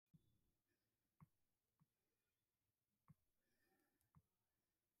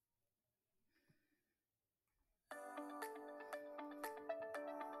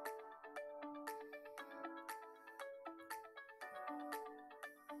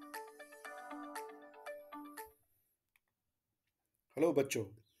Hello बच्चों,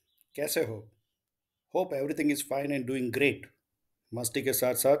 कैसे हो? Hope everything is fine and doing great. मस्ती के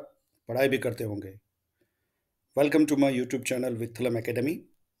साथ साथ पढ़ाई भी करते होंगे। Welcome to my YouTube channel विथलम academy,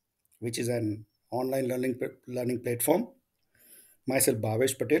 which is an online learning platform. My self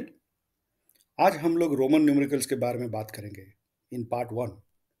Bhavesh Patel. आज हम लोग रोमन न्यूमेरिकल्स के बारे में बात करेंगे इन पार्ट वन।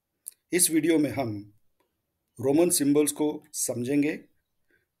 इस वीडियो में हम रोमन सिंबल्स को समझेंगे,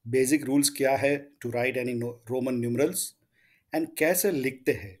 बेसिक रूल्स क्या है to right any Roman numerals and कैसे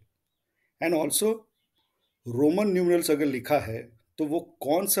लिखते हैं, एंड ऑल्सो रोमन न्यूमरल्स अगर लिखा है तो वो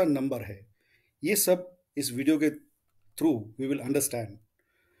कौन सा नंबर है, ये सब इस वीडियो के through we will understand.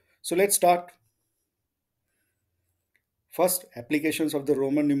 So let's start. First, applications of the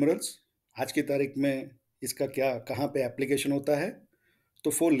Roman numerals. आज की तारीख में इसका क्या कहाँ पे एप्लीकेशन होता है?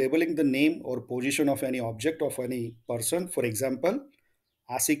 तो फॉर लेबलिंग द नेम और position of any object of any person, for example,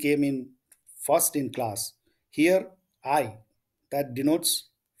 Asi came in first in class. Here, I, that denotes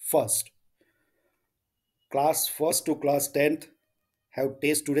first. Class first to class 10th have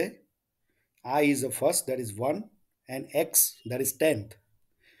test today. I is the first, that is 1, and X, that is 10th.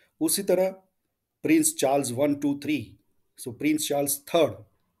 उसी तरह Prince Charles 1 2 3, so Prince Charles third,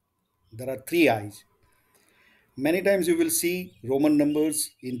 there are 3 I's. Many times you will see Roman numbers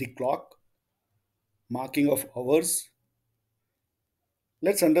in the clock, marking of hours.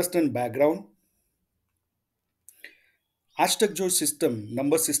 Let's understand background. आज तक जो system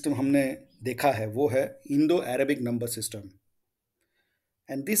number system हमने देखा है वो है Indo Arabic number system,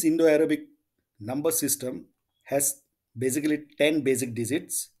 and this Indo Arabic number system has basically 10 basic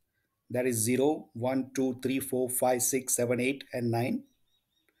digits, that is 0 1 2 3 4 5 6 7 8 and 9.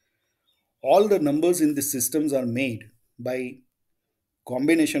 All the numbers in these systems are made by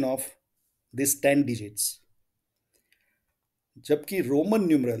combination of these 10 digits. जबकि Roman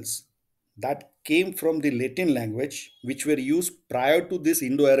numerals that came from the Latin language, which were used prior to this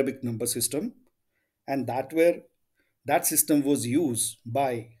Indo-Arabic number system, and that system was used by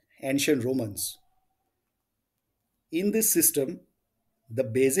ancient Romans. In this system, the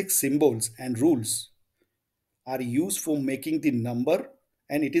basic symbols and rules are used for making the number,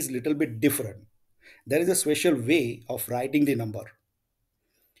 and it is little bit different. There is a special way of writing the number.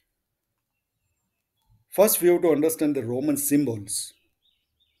 First, we have to understand the Roman symbols.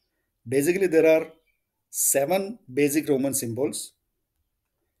 Basically, there are 7 basic Roman symbols.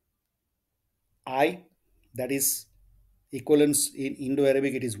 I, that is equivalence in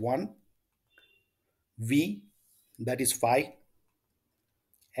Indo-Arabic, it is 1. V, that is 5.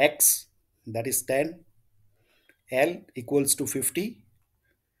 X, that is 10. L equals to 50.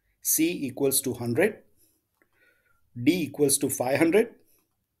 C equals to 100. D equals to 500.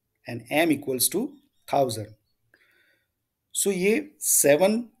 And M equals to 1000. सो ये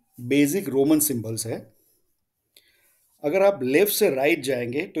 7 basic Roman symbols है। अगर आप left से right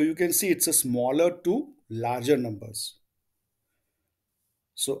जाएंगे तो you can see it's a smaller to larger numbers.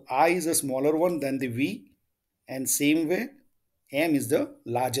 So I is a smaller one than the V, and same way M is the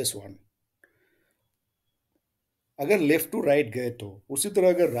largest one. अगर left to right गए तो उसी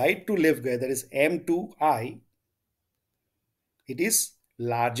तरह अगर right to left गए, that is M to I, it is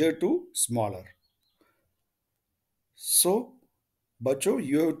larger to smaller. So बच्चों,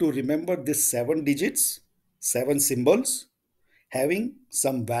 you have to remember this 7 digits, 7 symbols having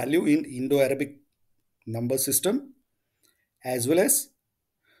some value in Indo-Arabic number system, as well as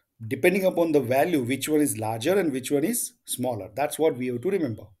depending upon the value, which one is larger and which one is smaller. That's what we have to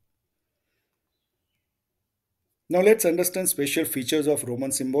remember. Now let's understand special features of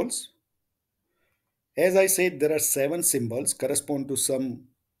Roman symbols. As I said, there are 7 symbols correspond to some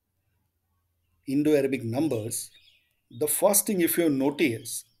Indo-Arabic numbers. The first thing, if you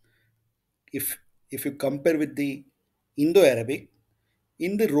notice, if if you compare with the Indo-Arabic,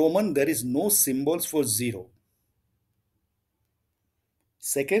 in the Roman there is no symbols for 0.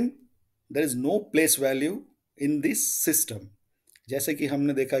 Second, there is no place value in this system. जैसे कि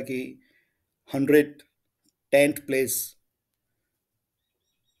हमने देखा कि 100 10th place,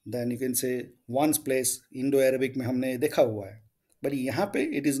 then you can say ones place, Indo Arabic में हमने देखा हुआ है, बट यहाँ पे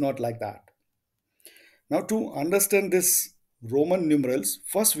it is not like that. Now to understand this Roman numerals,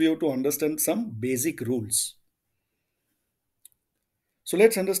 first we have to understand some basic rules. So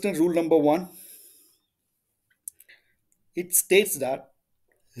let's understand rule number 1. It states that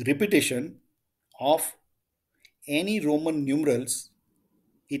repetition of any Roman numerals,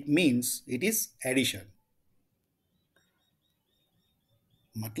 it means it is addition.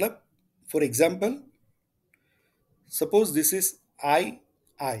 मतलब, for example, suppose this is I,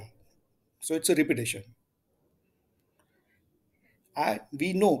 so it's a repetition. We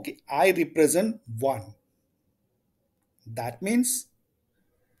know कि I represent 1. That means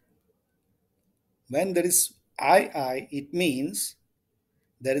When there is I, it means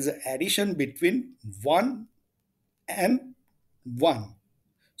there is an addition between 1 and 1.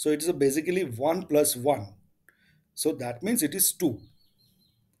 So it is basically 1 plus 1. So that means it is 2.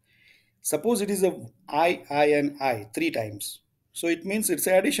 Suppose it is a I and I 3 times. So it means it's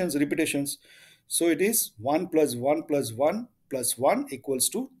additions, repetitions. So it is 1 plus 1 plus 1 plus 1 equals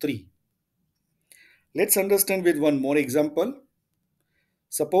to 3. Let's understand with one more example.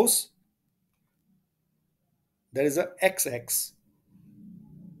 Suppose there is a XX.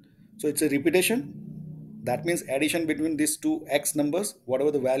 So it's a repetition. That means addition between these two x numbers,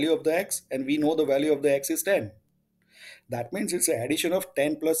 whatever the value of the x, and we know the value of the x is 10. That means it's an addition of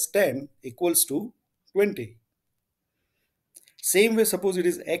 10 plus 10 equals to 20. Same way, suppose it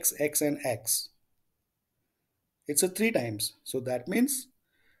is x, x, and x. It's a 3 times. So that means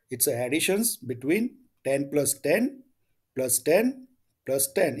it's a additions between 10 plus 10 plus 10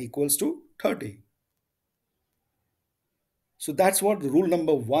 plus 10 equals to 30. So that's what rule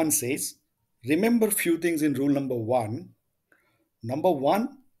number 1 says. Remember few things in rule number 1. Number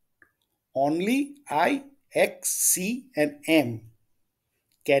 1, only I, X, C, and M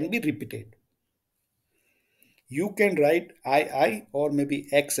can be repeated. You can write I, or maybe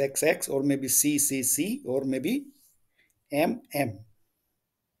X, X, X, or maybe C, C, C, or maybe M, M.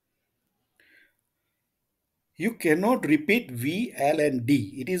 You cannot repeat V, L, and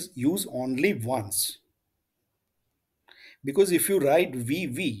D. It is used only once. Because if you write V,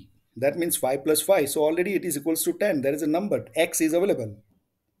 V, that means 5 plus 5. So already it is equals to 10. There is a number. X is available.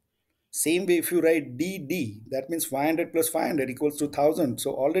 Same way, if you write DD, that means 500 plus 500 equals to 1000.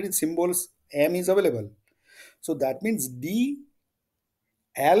 So already symbols M is available. So that means D,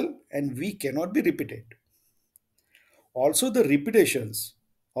 L, and V cannot be repeated. Also, the repetitions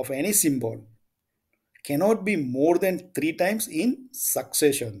of any symbol cannot be more than 3 times in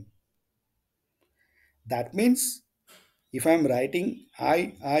succession. That means if I am writing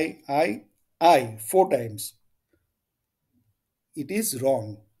I 4 times, it is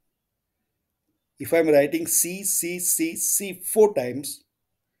wrong. If I am writing C, C, C, C 4 times,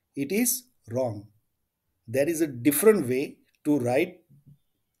 it is wrong. There is a different way to write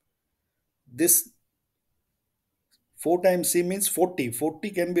this. 4 times C means 40. 40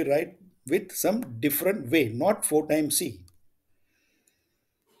 can be write with some different way, not 4 times C.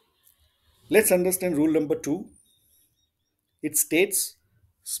 Let's understand rule number 2. It states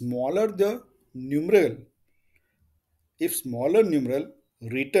smaller the numeral. If smaller numeral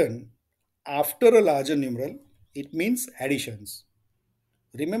written after a larger numeral, it means additions.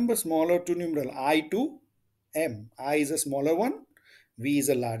 Remember smaller to numeral I to M. I is a smaller one, V is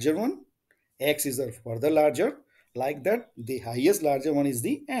a larger one, X is a further larger. Like that, the highest larger one is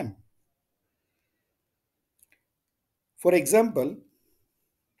the M. For example,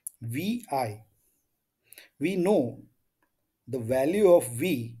 VI. We know the value of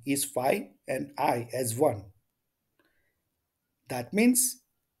V is 5 and I as 1. That means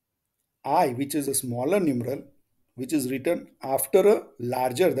I, which is a smaller numeral, which is written after a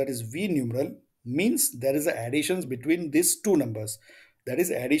larger, that is V numeral, means there is a additions between these two numbers. That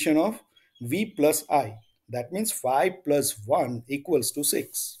is addition of V plus I. That means 5 plus 1 equals to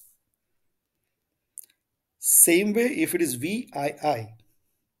 6. Same way if it is VII.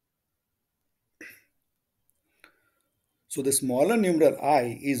 So the smaller numeral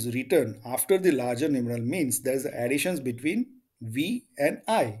I is written after the larger numeral means there is additions between V and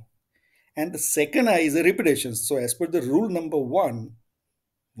I. And the second I is a repetition. So as per the rule number 1,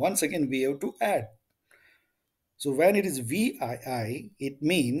 once again we have to add. So when it is VII, it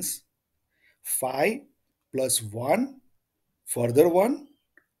means 5 plus 1 further 1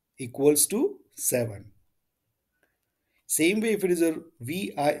 equals to 7. Same way if it is a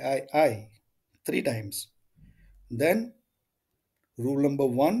VIII 3 times, then rule number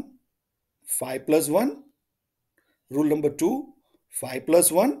 1, 5 plus 1, rule number 2, 5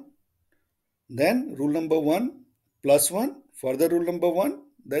 plus 1, then rule number 1 plus 1, further rule number 1,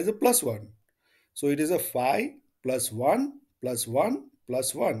 there is a plus 1. So it is a 5 plus 1 plus 1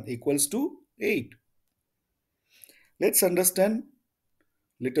 plus 1 equals to 8. Let's understand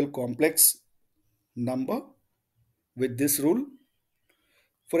little complex number with this rule.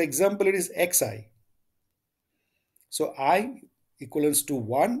 For example, it is xi. So I equals to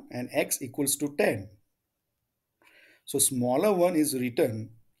 1 and x equals to 10. So smaller one is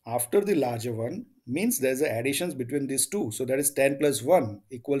written after the larger one means there's a additions between these two. So that is 10 plus 1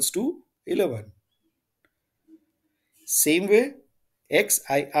 equals to 11. Same way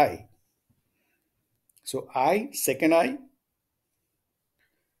xii. So I, second I,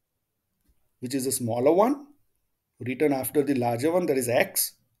 which is a smaller one, written after the larger one, that is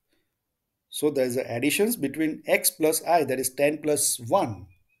x. So there is a additions between x plus I, that is 10 plus 1,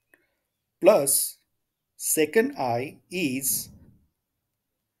 plus second I is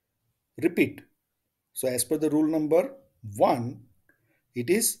repeat. So as per the rule number 1, it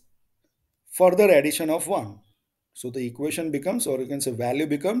is further addition of 1. So the equation becomes, or you can say value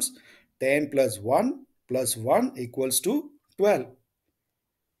becomes 10 plus 1 equals to 12.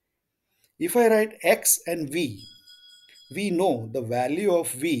 If I write x and v, we know the value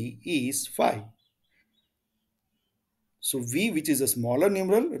of v is 5. So v, which is a smaller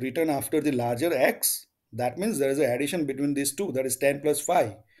numeral written after the larger x, that means there is an addition between these two, that is 10 plus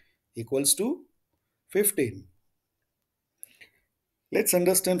 5 equals to 15. Let's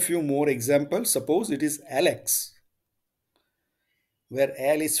understand few more examples. Suppose it is Lx, where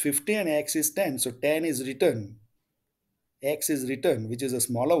L is 50 and x is 10. So 10 is written, x is written, which is a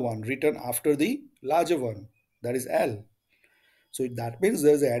smaller one, written after the larger one, that is L. So that means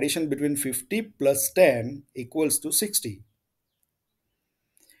there is an addition between 50 plus 10 equals to 60.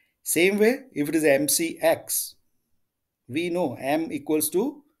 Same way, if it is MCX, we know M equals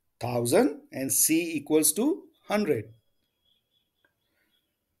to 1000 and C equals to 100.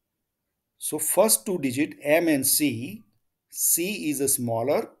 So first two digit M and C is a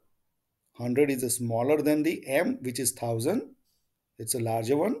smaller, 100 is a smaller than the M, which is 1000. It's a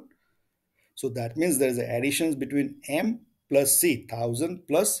larger one. So that means there is an addition between M plus C, 1000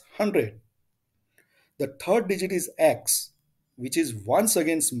 plus 100. The third digit is X, which is once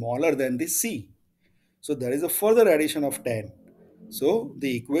again smaller than the C. So there is a further addition of 10. So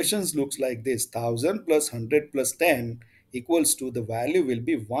the equations looks like this: 1000 plus 100 plus 10 equals to, the value will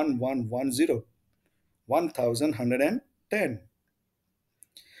be 1110, 1110.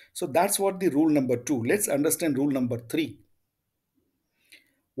 So that's what the rule number 2. Let's understand rule number 3.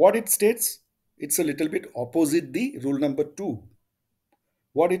 What it states, it's a little bit opposite the rule number 2.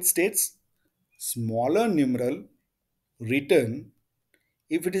 What it states, smaller numeral written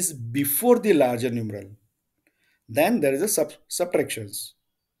if it is before the larger numeral, then there is a subtractions.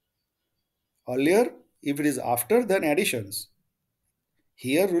 Earlier, if it is after, then additions.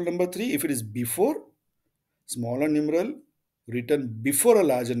 Here, rule number 3, if it is before, smaller numeral written before a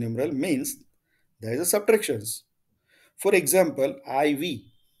larger numeral means there is a subtractions. For example, IV.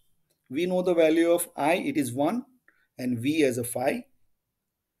 We know the value of I, it is 1, and V as a 5.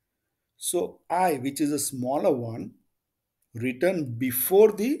 So I, which is a smaller one, written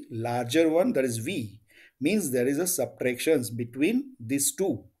before the larger one, that is V, means there is a subtractions between these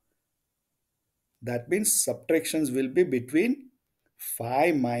two. That means subtractions will be between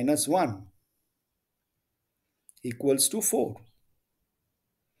 5 minus 1 equals to 4.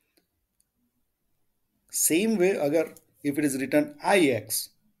 Same way, if it is written Ix,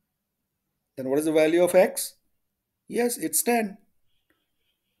 then what is the value of x? Yes, it's 10.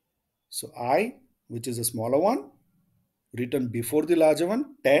 So I, which is a smaller one, written before the larger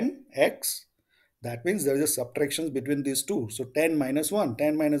one, 10x. That means there is a subtractions between these two. So 10 minus 1.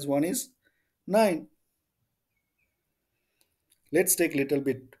 10 minus 1 is 9. Let's take little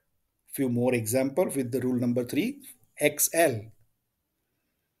bit few more example with the rule number 3. XL.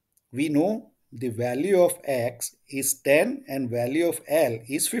 We know the value of x is 10 and value of L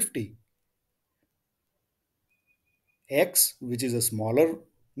is 50. X, which is a smaller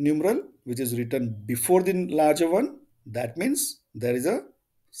numeral, which is written before the larger one, that means there is a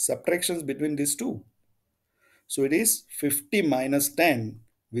subtractions between these two. So it is 50 minus 10,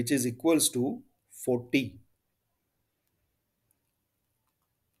 which is equals to 40.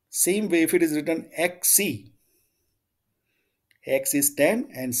 Same way, if it is written XC, X is 10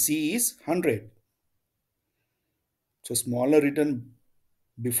 and C is 100. So smaller written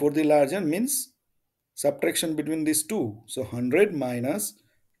before the larger means subtraction between these two. So 100 minus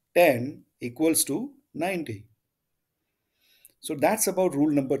 10 equals to 90. So that's about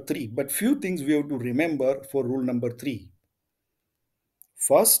rule number 3. But few things we have to remember for rule number 3.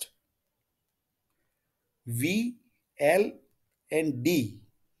 First, V, L and D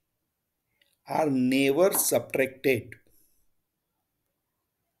are never subtracted.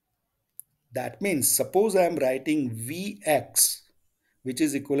 That means suppose I am writing Vx, which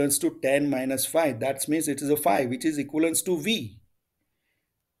is equivalent to 10 minus 5. That means it is a 5 which is equivalent to V.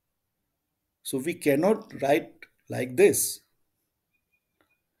 So we cannot write like this.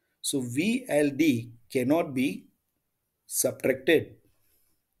 So VLD cannot be subtracted.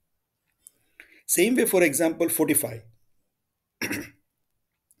 Same way, for example, 45.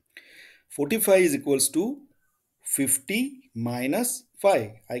 45 is equals to 50 minus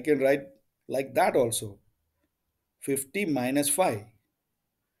 5. I can write like that also. 50 minus 5.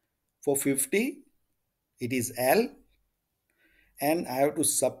 For 50, it is L, and I have to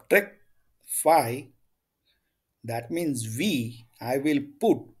subtract phi, that means V, I will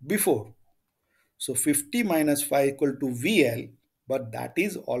put before. So 50 minus phi equal to VL, but that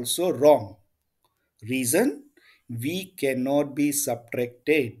is also wrong. Reason? V cannot be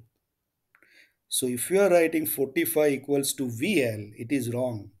subtracted. So if you are writing 45 equals to VL, it is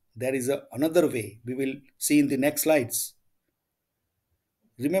wrong. There is another way. We will see in the next slides.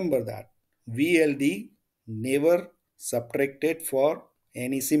 Remember that. VLD never subtracted for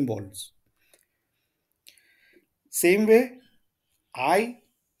any symbols. Same way, I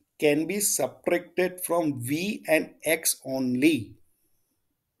can be subtracted from V and X only.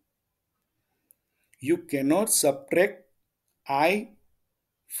 You cannot subtract I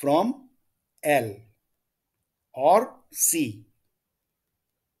from L or C.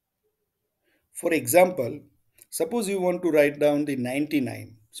 For example, suppose you want to write down the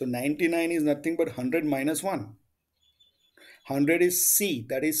 99. So 99 is nothing but 100 minus 1. 100 is C,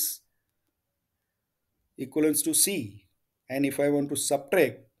 that is equivalents to C. And if I want to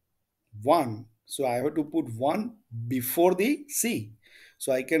subtract 1, so I have to put 1 before the C.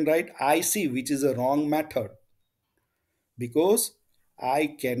 So I can write IC, which is a wrong method because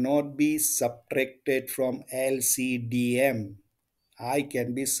I cannot be subtracted from LCDM. I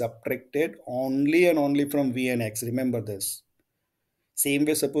can be subtracted only and only from V and X. Remember this. Same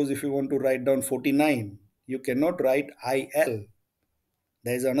way, suppose if you want to write down 49, you cannot write IL.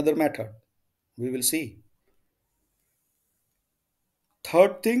 There is another method. We will see.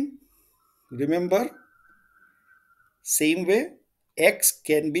 Third thing, remember, same way, X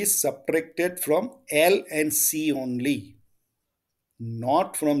can be subtracted from L and C only,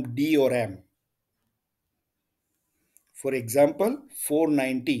 not from D or M. For example,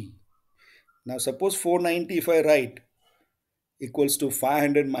 490. Now suppose 490 if I write equals to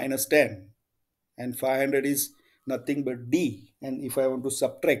 500 minus 10, and 500 is nothing but D, and if I want to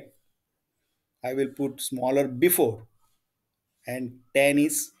subtract, I will put smaller before, and 10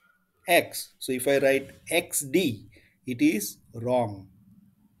 is X. So if I write XD, it is wrong.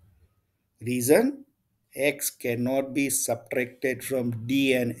 Reason? X cannot be subtracted from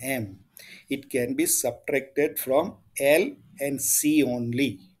D and M. It can be subtracted from L and C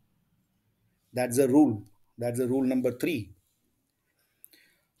only. That's the rule. That's the rule number 3.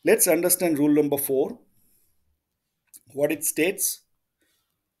 Let's understand rule number 4. What it states: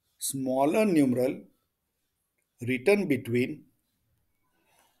 smaller numeral written between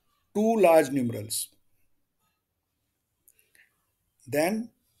two large numerals, then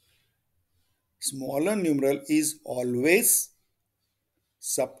smaller numeral is always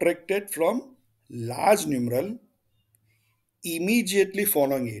subtracted from large numeral immediately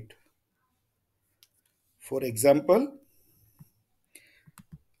following it. For example,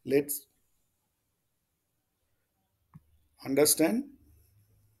 let's understand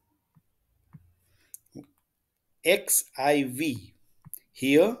XIV.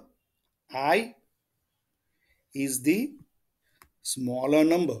 Here, I is the smaller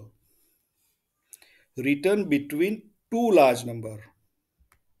number written between two large number.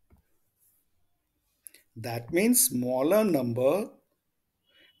 That means smaller number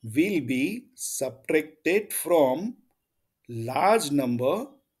will be subtracted from large number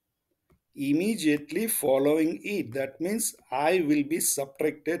immediately following it. That means I will be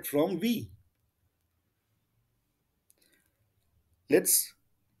subtracted from V. Let's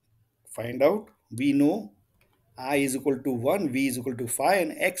find out. We know I is equal to 1, V is equal to 5,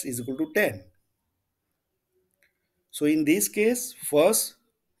 and X is equal to 10. So in this case, first,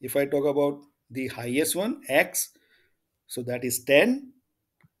 if I talk about the highest one, X, so that is 10.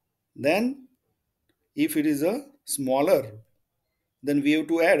 Then if it is a smaller, then we have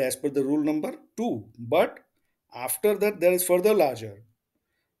to add as per the rule number 2. But after that, there is further larger.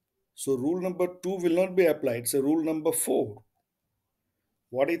 So rule number 2 will not be applied. So rule number 4.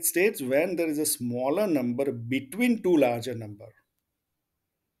 What it states: when there is a smaller number between two larger number,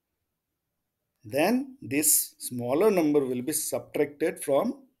 then this smaller number will be subtracted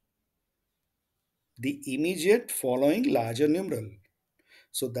from the immediate following larger numeral.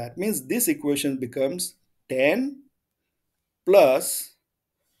 So that means this equation becomes 10 plus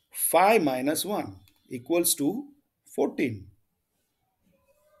 5 minus 1 equals to 14.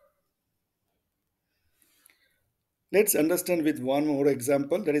 Let's understand with one more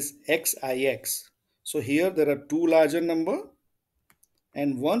example, that is XIX. So here there are two larger number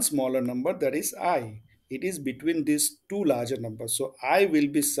and one smaller number, that is I. It is between these two larger numbers. So I will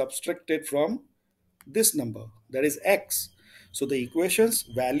be subtracted from this number, that is X. So the equation's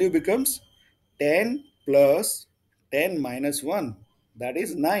value becomes 10 plus 10 minus 1, that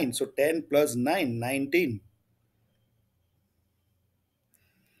is 9. So 10 plus 9, 19.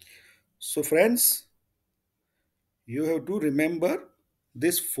 So friends, you have to remember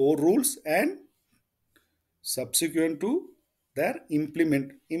these four rules and subsequent to their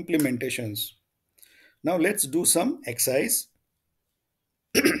implementations. Now let's do some exercise.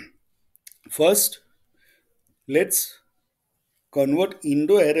 First, let's convert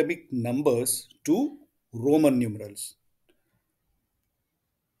Indo-Arabic numbers to Roman numerals.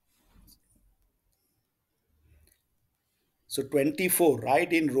 So 24,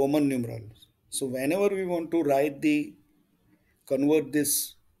 write in Roman numerals. So whenever we want to convert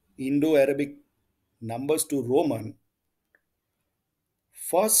this Indo-Arabic numbers to Roman,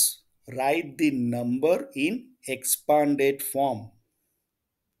 first write the number in expanded form,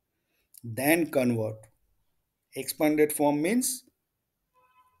 then convert. Expanded form means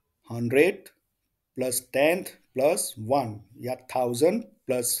 100 plus 10th plus 1. Yeah, 1000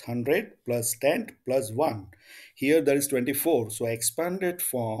 plus 100 plus 10th plus 1. Here there is 24. So expanded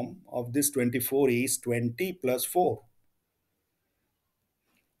form of this 24 is 20 plus 4.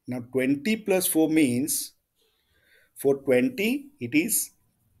 Now 20 plus 4 means for 20 it is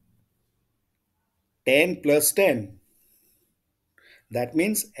 10 plus 10. That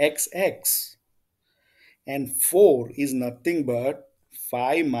means XX. And 4 is nothing but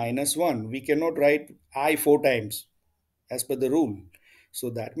 5 minus 1. We cannot write I 4 times as per the rule. So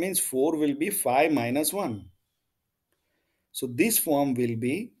that means 4 will be 5 minus 1. So this form will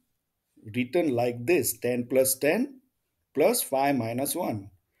be written like this: 10 plus 10 plus 5 minus 1.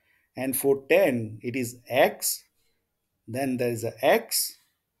 And for 10 it is x, then there is a x,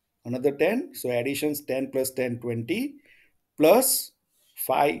 another 10. So additions: 10 plus 10, 20, plus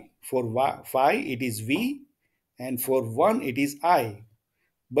 5. For 5 it is v, and for 1 it is I.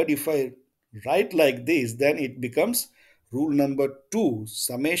 But if I write like this, then it becomes rule number 2,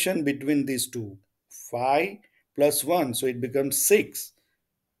 summation between these two, 5 plus 1, so it becomes 6.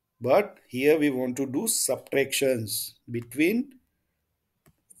 But here we want to do subtractions between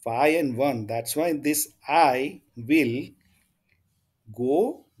 5 and 1. That's why this I will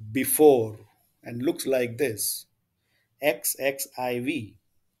go before and looks like this: XXIV.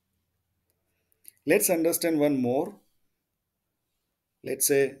 Let's understand one more. Let's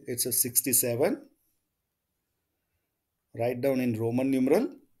say it's a 67. Write down in Roman numeral.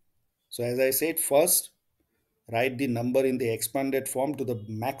 So as I said, first write the number in the expanded form to the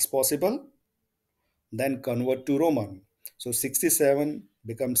max possible, then convert to Roman. So 67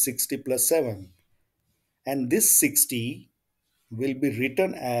 becomes 60 plus 7. And this 60 will be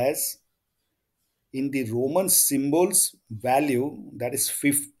written as in the Roman symbols value, that is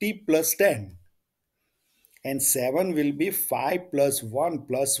 50 plus 10. And 7 will be 5 plus 1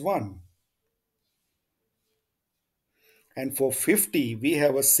 plus 1. And for 50, we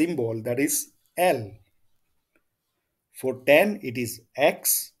have a symbol that is L. For 10, it is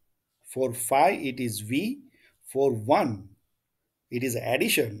X. For 5, it is V. For 1, it is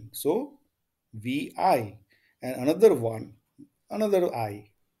addition. So VI. And another one, another I.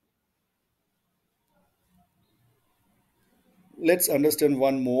 Let's understand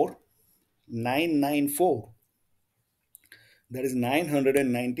one more. 994. That is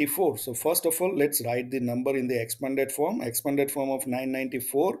 994. So first of all, let's write the number in the expanded form. Expanded form of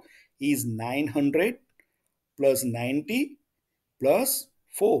 994 is 900 plus 90 plus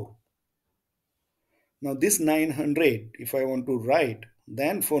 4. Now this 900, if I want to write,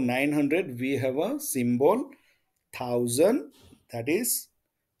 then for 900 we have a symbol 1000, that is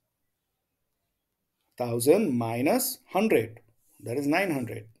 1000 minus 100, that is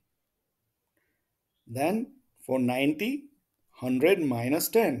 900. Then for 90, 100 minus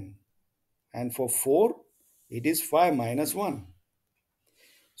 10. And for 4, it is 5 minus 1.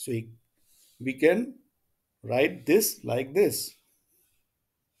 So we can write this like this.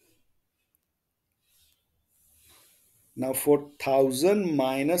 Now for 1000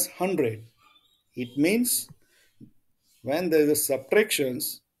 minus 100, it means when there is a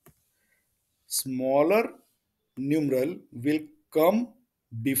subtractions, smaller numeral will come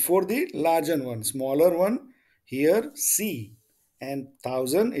before the larger one. Smaller one here C, and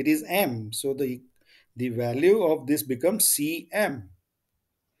 1000 it is M. So the value of this becomes CM.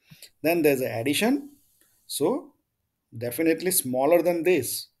 Then there's an addition. So definitely smaller than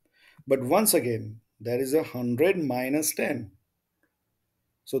this. But once again, there is 100 minus 10.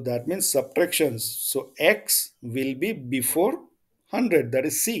 So that means subtractions. So X will be before 100, that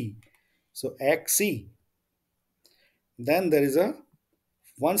is C. So XC. Then there is a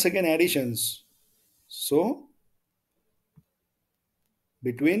once again additions. So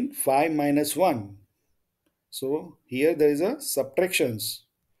between 5 minus 1. So here there is a subtractions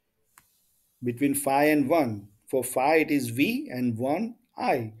between 5 and 1. For 5 it is V and 1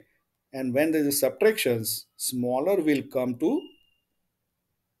 I. And when there is subtractions, smaller will come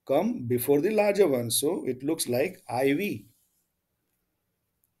before the larger one. So it looks like IV.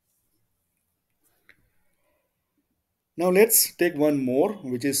 Now let's take one more,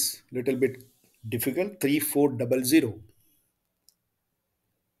 which is little bit difficult, 3400.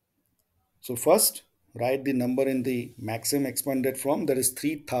 So first, write the number in the maximum expanded form, that is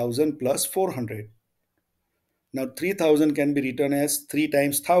 3000 plus 400. Now 3000 can be written as 3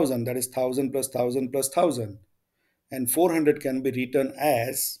 times 1000, that is 1000 plus 1000 plus 1000. And 400 can be written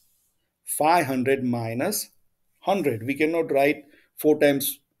as 500 minus 100. We cannot write 4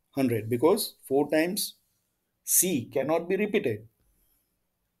 times 100 because 4 times C cannot be repeated.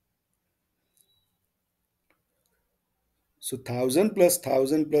 So 1000 plus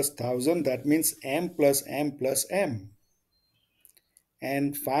 1000 plus 1000, that means M plus M plus M.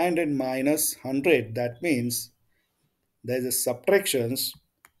 And 500 minus 100, that means there is a subtractions.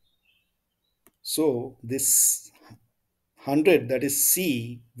 So this 100, that is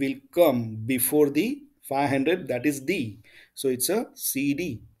C, will come before the 500, that is D. So it's a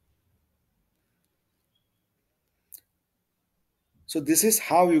CD. So this is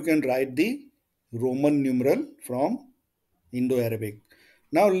how you can write the Roman numeral from Indo-Arabic.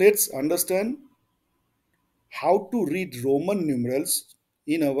 Now let's understand how to read Roman numerals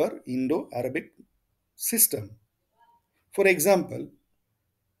in our Indo-Arabic system. For example,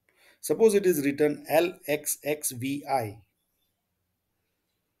 suppose it is written LXXVI,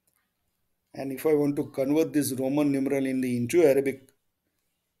 and if I want to convert this Roman numeral into Arabic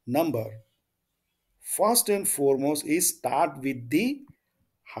number, first and foremost is start with the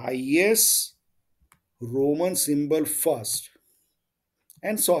highest Roman symbol first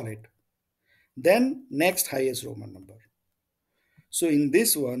and solve it. Then next highest Roman number. So in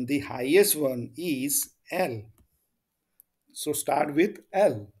this one, the highest one is L. So start with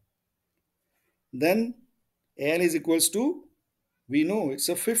L. Then L is equals to, we know it's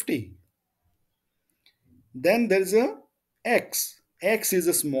a 50. Then there is a X. X is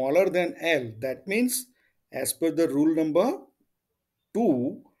a smaller than L. That means as per the rule number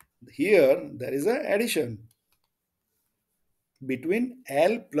 2, here there is a addition between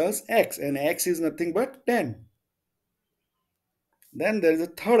L plus X, and X is nothing but 10. Then there is a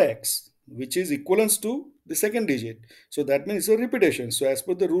third X, which is equivalent to the second digit. So that means it's a repetition. So as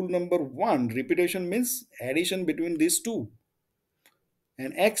per the rule number 1, repetition means addition between these two,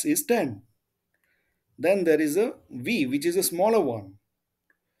 and X is 10. Then there is a V, which is a smaller one.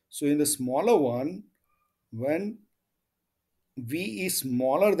 So in the smaller one, when V is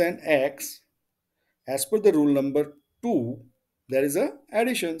smaller than X, as per the rule number 2, there is a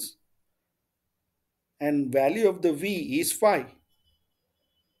additions, and value of the V is 5.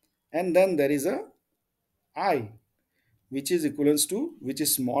 And then there is a I, which is equivalent to, which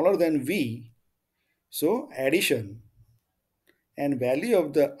is smaller than V, so addition, and value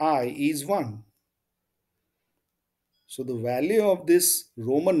of the I is 1. So the value of this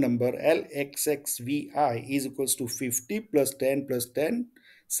Roman number LXXVI is equals to 50 plus 10 plus 10,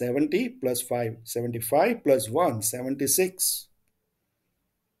 70 plus 5, 75 plus 1, 76.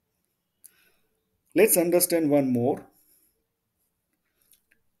 Let's understand one more.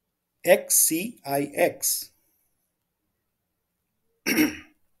 XCIX.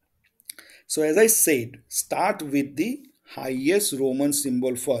 So as I said, start with the highest Roman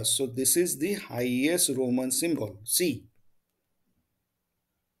symbol first. So this is the highest Roman symbol, C.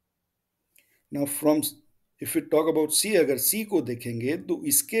 Now from, if we talk about C, अगर C को देखेंगे तो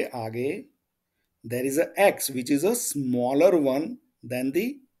इसके आगे there is a X, which is a smaller one than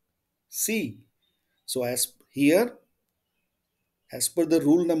the C. So as here, as per the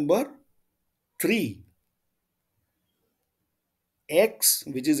rule number 3, X,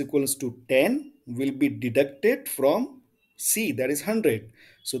 which is equals to 10, will be deducted from C, that is 100.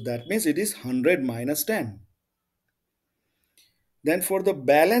 So that means it is 100 minus 10. Then for the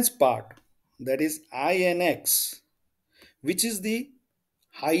balance part, that is I and X, which is the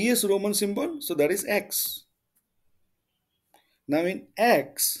highest Roman symbol, so that is X. Now in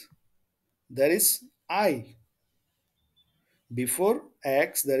X, there is I. Before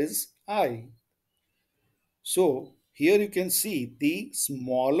X, there is I. So here you can see the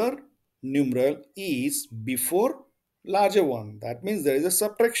smaller numeral is before larger one. That means there is a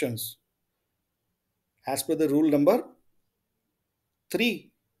subtractions as per the rule number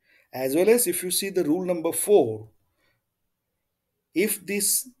 3. As well as if you see the rule number 4, if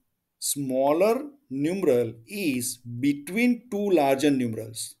this smaller numeral is between two larger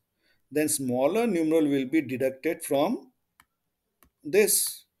numerals, then smaller numeral will be deducted from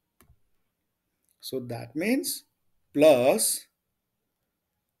this. So that means plus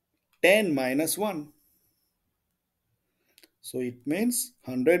 10 minus 1. So it means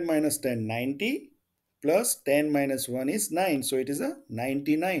 100 minus 10, 90, plus 10 minus 1 is 9. So it is a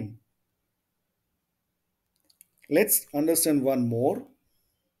 99. Let's understand one more.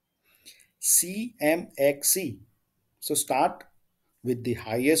 CMXC. So start with the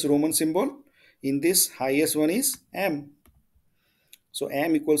highest Roman symbol. In this, highest one is M. So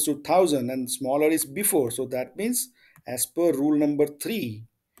M equals to 1000 and smaller is before. So that means as per rule number 3,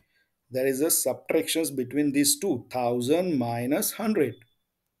 there is a subtractions between these two, 1000 minus 100.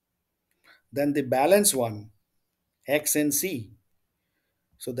 Then the balance one, X and C.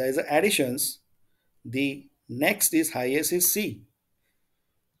 So there is a additions. The next is highest is C.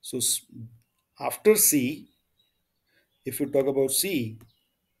 So after C, if you talk about C,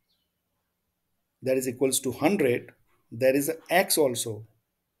 that is equals to 100, there is a X also,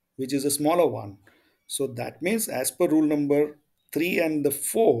 which is a smaller one. So that means as per rule number 3 and the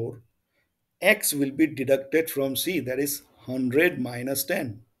 4, X will be deducted from C, that is 100 minus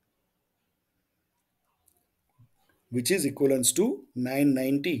 10, which is equivalent to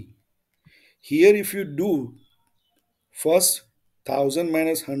 990. Here if you do first 1000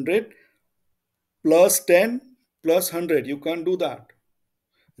 minus 100 plus 10 plus 100, you can't do that.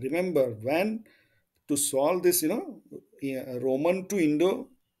 Remember, when to solve this, Roman to Indo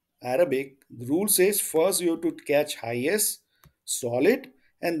Arabic, the rule says first you have to catch highest, solve it,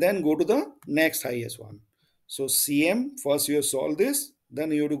 and then go to the next highest one. So CM, first you have solved this,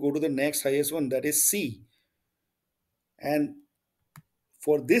 then you have to go to the next highest one, that is C. And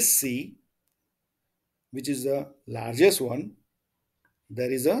for this C, which is the largest one,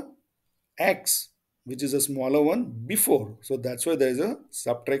 there is a X, which is a smaller one before. So that's why there is a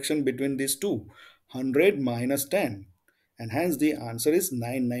subtraction between these two, 100 minus 10. And hence the answer is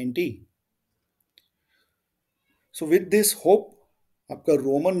 990. So with this hope, आपका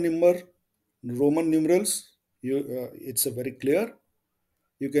Roman numerals, it's a very clear.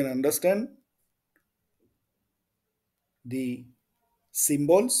 You can understand the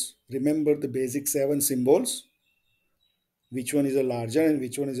symbols. Remember the basic 7 symbols. Which one is a larger and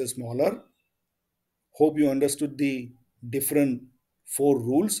which one is a smaller. Hope you understood the different 4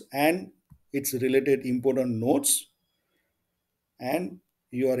 rules and its related important notes. And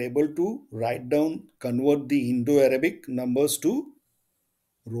you are able to write down, convert the Indo-Arabic numbers to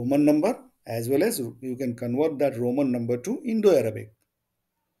Roman number, as well as you can convert that Roman number to Indo-Arabic.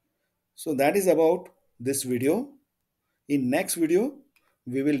 So that is about this video. In next video,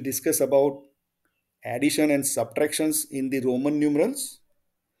 we will discuss about addition and subtractions in the Roman numerals.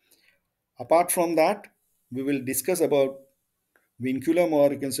 Apart from that, we will discuss about vinculum,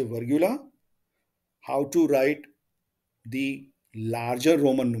 or you can say virgula, how to write the larger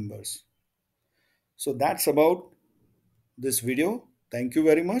Roman numbers. So that's about this video. Thank you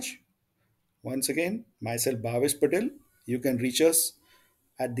very much. Once again, myself Bhavesh Patel. You can reach us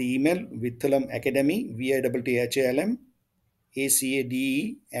at the email vitthalamacademy, vitthalm, academy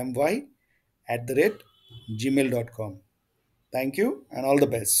 @gmail.com. Thank you and all the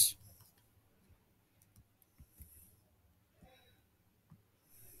best.